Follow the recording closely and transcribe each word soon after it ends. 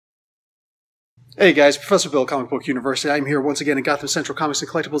Hey guys, Professor Bill, Comic Book University. I'm here once again in Gotham Central Comics and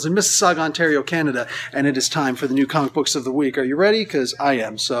Collectibles in Mississauga, Ontario, Canada, and it is time for the new comic books of the week. Are you ready? Because I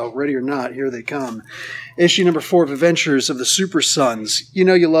am, so ready or not, here they come. Issue number 4 of Adventures of the Super Sons. You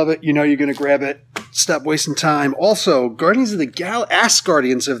know you love it, you know you're going to grab it. Stop wasting time. Also, Guardians of the Ask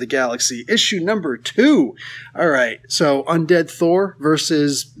Guardians of the Galaxy, issue number 2. Alright, so Undead Thor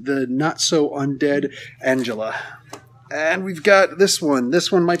versus the not-so-undead Angela. And we've got this one.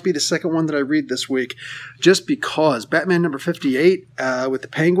 This one might be the second one that I read this week, just because. Batman number 58 with the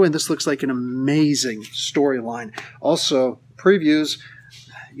Penguin. This looks like an amazing storyline. Also, previews,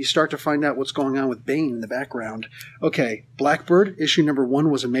 you start to find out what's going on with Bane in the background. Okay, Blackbird, issue number 1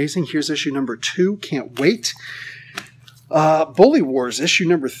 was amazing. Here's issue number 2. Can't wait. Bully Wars, issue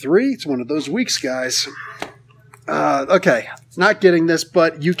number 3. It's one of those weeks, guys. Okay, not getting this,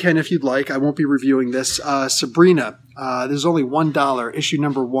 but you can if you'd like. I won't be reviewing this. Sabrina. There's only $1, issue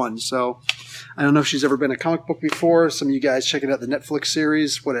number 1. So I don't know if she's ever been a comic book before. Some of you guys checking out the Netflix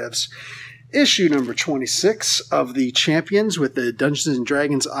series, whatevs. Issue number 26 of the Champions with the Dungeons &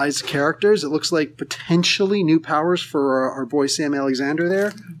 Dragons Eyes characters. It looks like potentially new powers for our boy Sam Alexander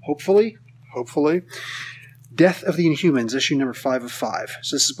there. Hopefully. Death of the Inhumans, issue number 5 of 5.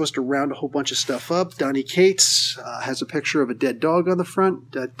 So this is supposed to round a whole bunch of stuff up. Donny Cates has a picture of a dead dog on the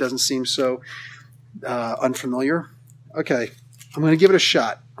front. That doesn't seem so unfamiliar. Okay, I'm going to give it a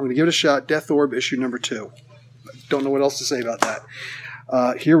shot. Death Orb, issue number 2. Don't know what else to say about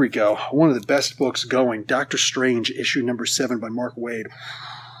that. Here we go. One of the best books going. Doctor Strange, issue number 7 by Mark Waid.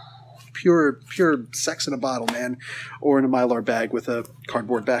 Pure sex in a bottle, man. Or in a Mylar bag with a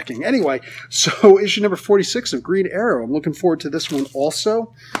cardboard backing. Anyway, so issue number 46 of Green Arrow. I'm looking forward to this one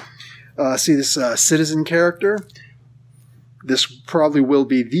also. See this Citizen character. This probably will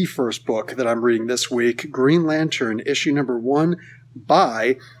be the first book that I'm reading this week. Green Lantern, issue number 1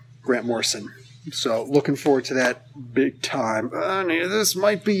 by Grant Morrison. So looking forward to that big time. This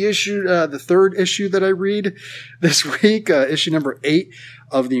might be the third issue that I read this week. Issue number 8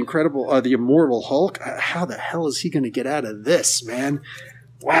 of the the Immortal Hulk. How the hell is he going to get out of this, man?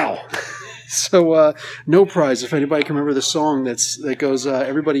 Wow. So No Prize, if anybody can remember the song that goes,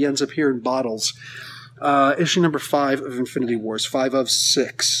 everybody ends up here in bottles. Issue number 5 of Infinity Wars, 5 of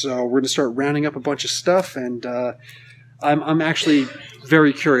 6. So we're going to start rounding up a bunch of stuff, and I'm actually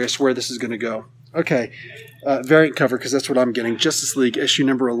very curious where this is going to go. Okay, variant cover, because that's what I'm getting. Justice League, issue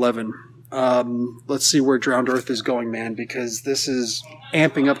number 11. Let's see where Drowned Earth is going, man, because this is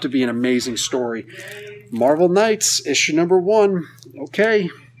amping up to be an amazing story. Marvel Knights, issue number 1. Okay,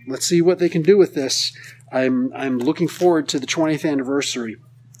 let's see what they can do with this. I'm looking forward to the 20th anniversary.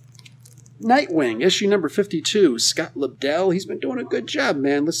 Nightwing, issue number 52. Scott Lobdell, he's been doing a good job,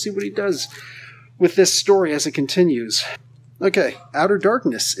 man. Let's see what he does with this story as it continues. Okay, Outer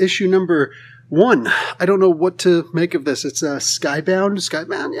Darkness, issue number 1. I don't know what to make of this. It's Skybound.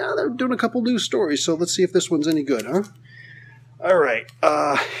 Skybound, yeah, they're doing a couple new stories, so let's see if this one's any good, huh? All right,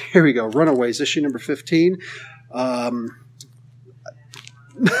 here we go. Runaways, issue number 15.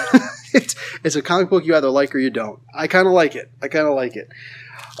 It's a comic book you either like or you don't. I kind of like it.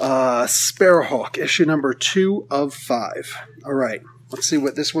 Sparrowhawk, issue number 2 of 5. All right, let's see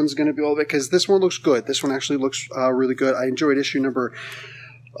what this one's going to be all about, because this one looks good. This one actually looks really good. I enjoyed issue number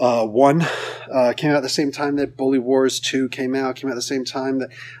 1. Came out at the same time that Bully Wars 2 came out at the same time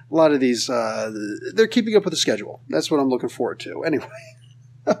that a lot of these, they're keeping up with the schedule. That's what I'm looking forward to. Anyway,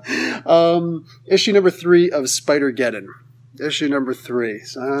 issue number 3 of Spider-Geddon. Issue number 3.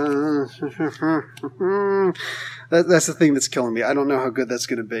 That's the thing that's killing me. I don't know how good that's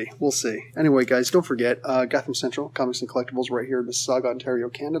going to be. We'll see. Anyway, guys, don't forget, Gotham Central, Comics and Collectibles right here in Mississauga, Ontario,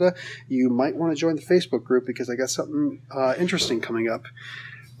 Canada. You might want to join the Facebook group because I got something interesting coming up.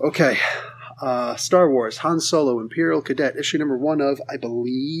 Okay. Star Wars, Han Solo, Imperial Cadet, issue number 1 of, I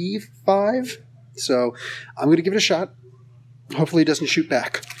believe, 5. So I'm going to give it a shot. Hopefully it doesn't shoot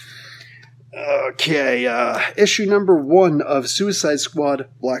back. Okay, issue number 1 of Suicide Squad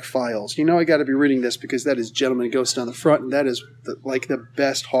Black Files. You know I got to be reading this because that is Gentleman Ghost on the front, and that is like the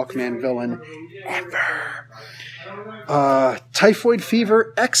best Hawkman villain ever. Typhoid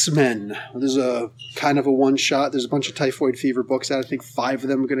Fever X-Men. There's a kind of a one-shot. There's a bunch of Typhoid Fever books out. I think 5 of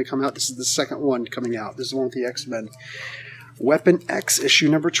them are going to come out. This is the second one coming out. This is the one with the X-Men. Weapon X, issue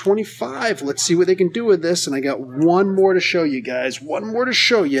number 25. Let's see what they can do with this. And I got one more to show you guys. One more to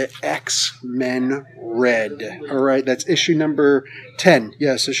show you. X-Men Red. All right, that's issue number 10.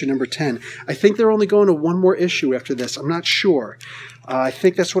 Yes, issue number 10. I think they're only going to one more issue after this. I'm not sure. I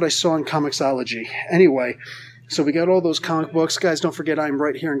think that's what I saw in Comixology. Anyway, So we got all those comic books. Guys, don't forget I'm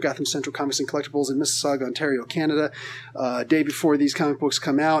right here in Gotham Central Comics and Collectibles in Mississauga, Ontario, Canada. Day before these comic books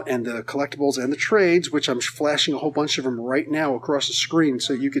come out, and the collectibles and the trades, which I'm flashing a whole bunch of them right now across the screen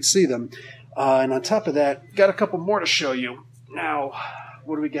so you could see them. And on top of that, got a couple more to show you. Now,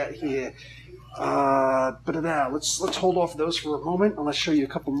 what do we got here? Let's hold off those for a moment, and let's show you a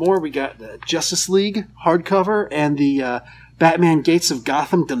couple more. We got the Justice League hardcover and the Batman Gates of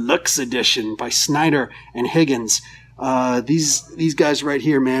Gotham Deluxe Edition by Snyder and Higgins. These guys right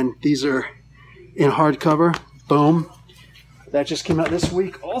here, man, these are in hardcover. Boom. That just came out this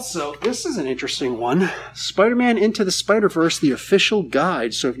week. Also, this is an interesting one. Spider-Man Into the Spider-Verse, the official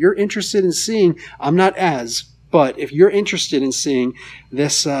guide. So if you're interested in seeing, but if you're interested in seeing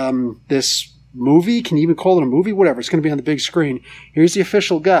this this movie, can you even call it a movie? Whatever, it's going to be on the big screen. Here's the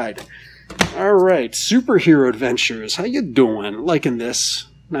official guide. All right, superhero adventures. How you doing? Liking this?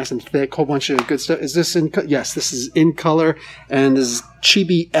 Nice and thick, whole bunch of good stuff. Is this in? Yes, this is in color and is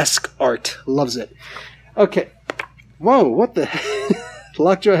chibi-esque art. Loves it. Okay. Whoa, what the?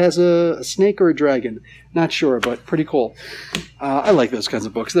 Lockjaw has a snake or a dragon. Not sure, but pretty cool. I like those kinds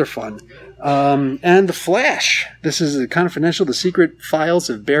of books. They're fun. And The Flash. This is a confidential, The Secret Files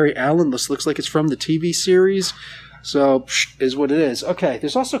of Barry Allen. This looks like it's from the TV series. So, is what it is. Okay,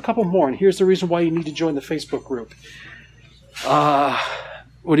 there's also a couple more, and here's the reason why you need to join the Facebook group.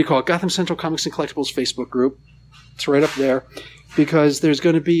 What do you call it? Gotham Central Comics and Collectibles Facebook group. It's right up there. Because there's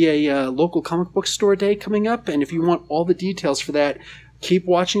going to be a local comic book store day coming up, and if you want all the details for that, keep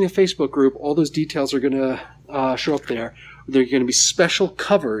watching the Facebook group. All those details are going to show up there. There are going to be special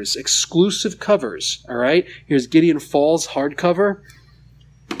covers, exclusive covers, all right? Here's Gideon Falls hardcover.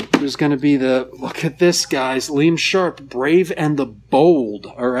 There's going to be look at this, guys, Liam Sharp, Brave and the Bold,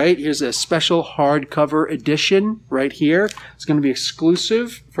 all right? Here's a special hardcover edition right here. It's going to be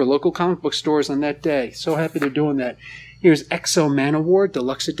exclusive for local comic book stores on that day. So happy they're doing that. Here's Exo Manowar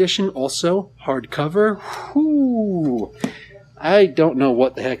Deluxe Edition, also hardcover. Whoo! I don't know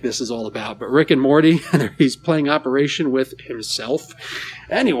what the heck this is all about, but Rick and Morty, he's playing Operation with himself.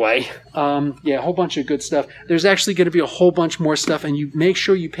 Anyway, yeah, a whole bunch of good stuff. There's actually going to be a whole bunch more stuff, and you make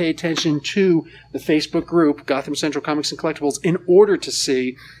sure you pay attention to the Facebook group, Gotham Central Comics and Collectibles, in order to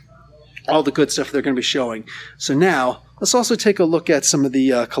see all the good stuff they're going to be showing. So now, let's also take a look at some of the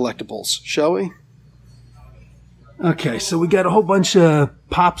collectibles, shall we? Okay, so we got a whole bunch of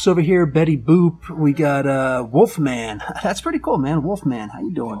Pops over here, Betty Boop. We got Wolfman. That's pretty cool, man. Wolfman, how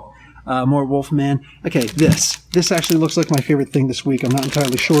you doing? More Wolfman. Okay, this actually looks like my favorite thing this week. I'm not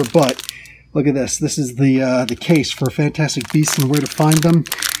entirely sure, but look at this. This is the case for Fantastic Beasts and where to find them.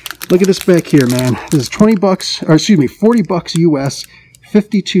 Look at this back here, man. This is $20, or excuse me, $40 US,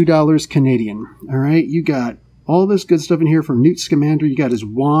 $52 Canadian. All right, you got all this good stuff in here from Newt Scamander. You got his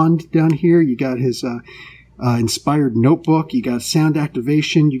wand down here. You got his inspired notebook. You got sound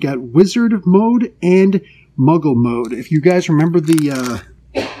activation. You got wizard mode and muggle mode. If you guys remember the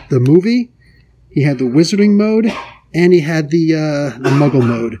movie, he had the wizarding mode and he had the muggle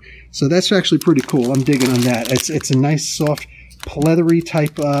mode. So that's actually pretty cool. I'm digging on that. It's a nice soft pleathery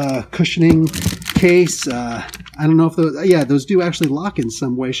type cushioning case. I don't know if those do actually lock in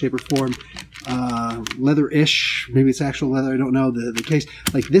some way, shape, or form. Leather-ish. Maybe it's actual leather. I don't know. The case.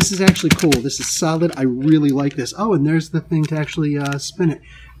 Like, this is actually cool. This is solid. I really like this. Oh, and there's the thing to actually spin it.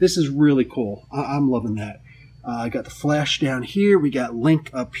 This is really cool. I'm loving that. I got the Flash down here. We got Link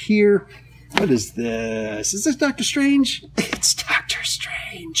up here. What is this? Is this Doctor Strange? It's Doctor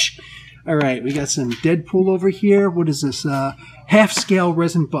Strange. All right, we got some Deadpool over here. What is this? Half-scale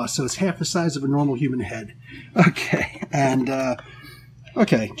resin bust. So it's half the size of a normal human head. Okay, and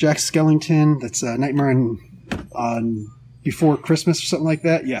okay, Jack Skellington. That's Nightmare on Before Christmas or something like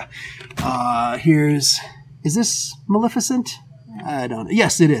that. Yeah. Is this Maleficent? I don't know.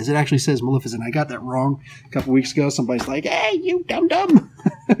 Yes, it is. It actually says Maleficent. I got that wrong a couple weeks ago. Somebody's like, "Hey, you dum-dum."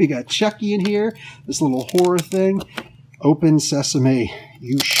 We got Chucky in here. This little horror thing. Open Sesame.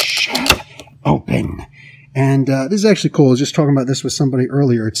 You shall open. And this is actually cool. I was just talking about this with somebody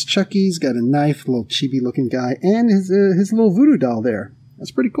earlier. It's Chucky's got a knife, a little chibi-looking guy, and his little voodoo doll there.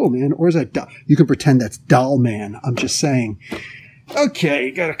 That's pretty cool, man. Or is that doll? You can pretend that's Doll Man. I'm just saying.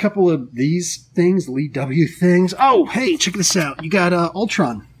 Okay, got a couple of these things, Lee W things. Oh, hey, check this out. You got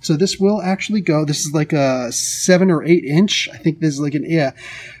Ultron. So this will actually go. This is like a 7 or 8 inch. I think this is like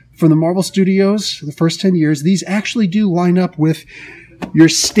from the Marvel Studios, the first 10 years. These actually do line up with your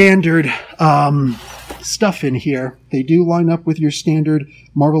standard stuff in here. They do line up with your standard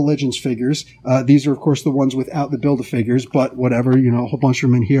Marvel Legends figures. These are, of course, the ones without the Build-A-Figures, but whatever, you know, a whole bunch of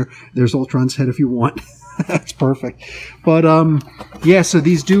them in here. There's Ultron's head if you want. That's perfect. But, yeah, so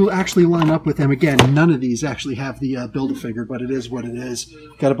these do actually line up with them. Again, none of these actually have the Build-A-Figure, but it is what it is.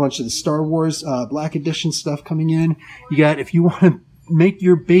 Got a bunch of the Star Wars Black Edition stuff coming in. You got, if you want to make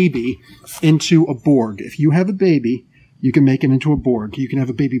your baby into a Borg. If you have a baby, you can make it into a Borg. You can have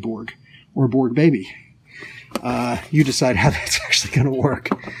a baby Borg or a Borg baby. You decide how that's actually going to work.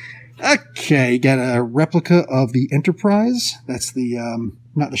 Okay, got a replica of the Enterprise. That's the,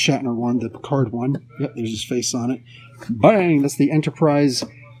 not the Shatner one, the Picard one. Yep, there's his face on it. Bang! That's the Enterprise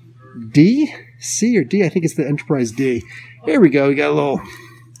D? C or D? I think it's the Enterprise D. Here we go. We got a little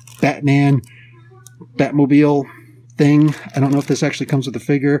Batman, Batmobile thing. I don't know if this actually comes with a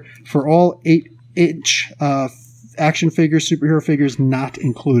figure. For all 8-inch action figures, superhero figures, not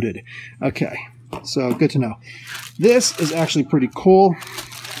included. Okay, so good to know. This is actually pretty cool.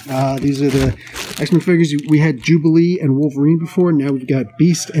 These are the X-Men figures. We had Jubilee and Wolverine before. Now we've got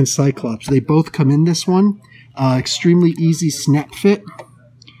Beast and Cyclops. They both come in this one. Extremely easy snap fit.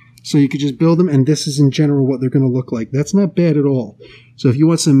 So you could just build them, and this is in general what they're going to look like. That's not bad at all. So if you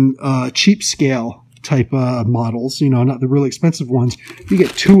want some cheap scale type models, you know, not the really expensive ones, you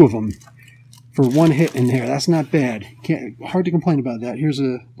get 2 of them for 1 hit in there. That's not bad. Hard to complain about that. Here's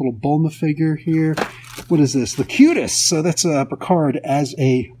a little Bulma figure here. What is this? The Cutest. So that's Picard as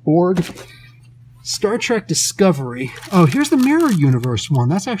a Borg. Star Trek Discovery. Oh, here's the Mirror Universe one.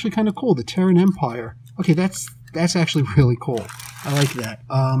 That's actually kind of cool. The Terran Empire. Okay, that's actually really cool. I like that.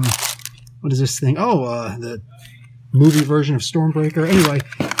 What is this thing? Oh, the movie version of Stormbreaker. Anyway,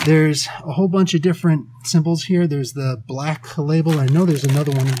 there's a whole bunch of different symbols here. There's the black label. I know there's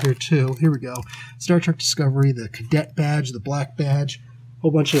another one in here too. Here we go. Star Trek Discovery, the cadet badge, the black badge, a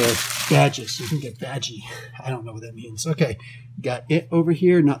whole bunch of badges. So you can get badgy. I don't know what that means. Okay, you got it over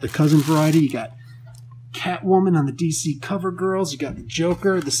here, not the cousin variety. You got Catwoman on the DC Cover Girls. You got the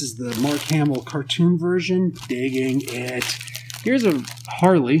Joker. This is the Mark Hamill cartoon version. Digging it. Here's a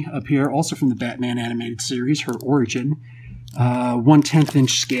Harley up here, also from the Batman animated series, her origin. 1/10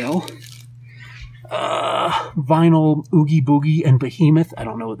 inch scale. Vinyl Oogie Boogie and Behemoth. I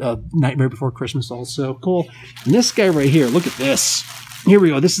don't know. Nightmare Before Christmas also. Cool. And this guy right here, look at this. Here we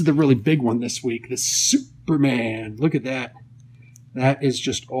go. This is the really big one this week. The Superman. Look at that. That is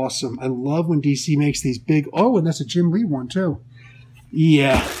just awesome. I love when DC makes these big... Oh, and that's a Jim Lee one too.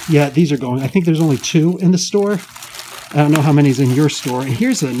 Yeah, these are going. I think there's only 2 in the store. I don't know how many's in your store. And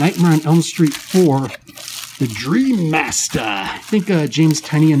here's a Nightmare on Elm Street 4, the Dream Master. I think James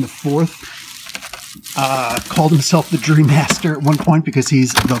Tynion IV called himself the Dream Master at one point because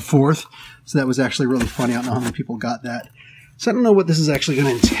he's the 4th. So that was actually really funny. I don't know how many people got that. So I don't know what this is actually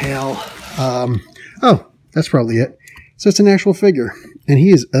going to entail. Oh, that's probably it. So it's an actual figure. And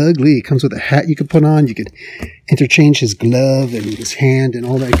he is ugly. He comes with a hat you can put on. You could interchange his glove and his hand and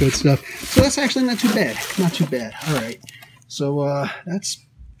all that good stuff. So that's actually not too bad. Not too bad. All right. So that's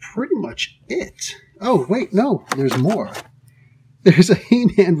pretty much it. Oh, wait. No, there's more. There's a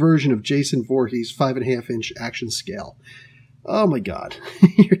He-Man version of Jason Voorhees 5.5 inch action scale. Oh, my God.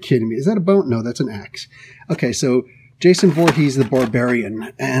 You're kidding me. Is that a bone? No, that's an axe. Okay, so Jason Voorhees the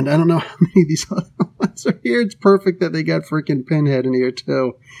Barbarian. And I don't know how many of these other ones are here. It's perfect that they got freaking Pinhead in here,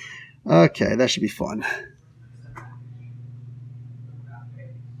 too. Okay, that should be fun.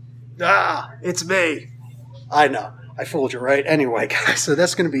 Ah, it's me. I know. I fooled you, right? Anyway, guys, so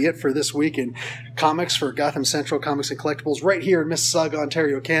that's going to be it for this week in comics for Gotham Central Comics and Collectibles right here in Mississauga,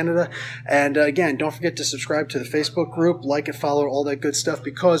 Ontario, Canada. And again, don't forget to subscribe to the Facebook group, like it, follow, all that good stuff,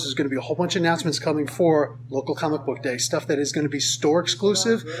 because there's going to be a whole bunch of announcements coming for local comic book day. Stuff that is going to be store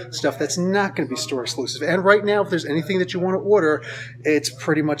exclusive, stuff that's not going to be store exclusive. And right now, if there's anything that you want to order, it's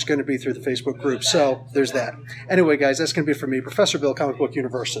pretty much going to be through the Facebook group. So there's that. Anyway, guys, that's going to be it for me, Professor Bill, Comic Book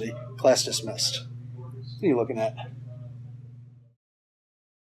University. Class dismissed. What are you looking at?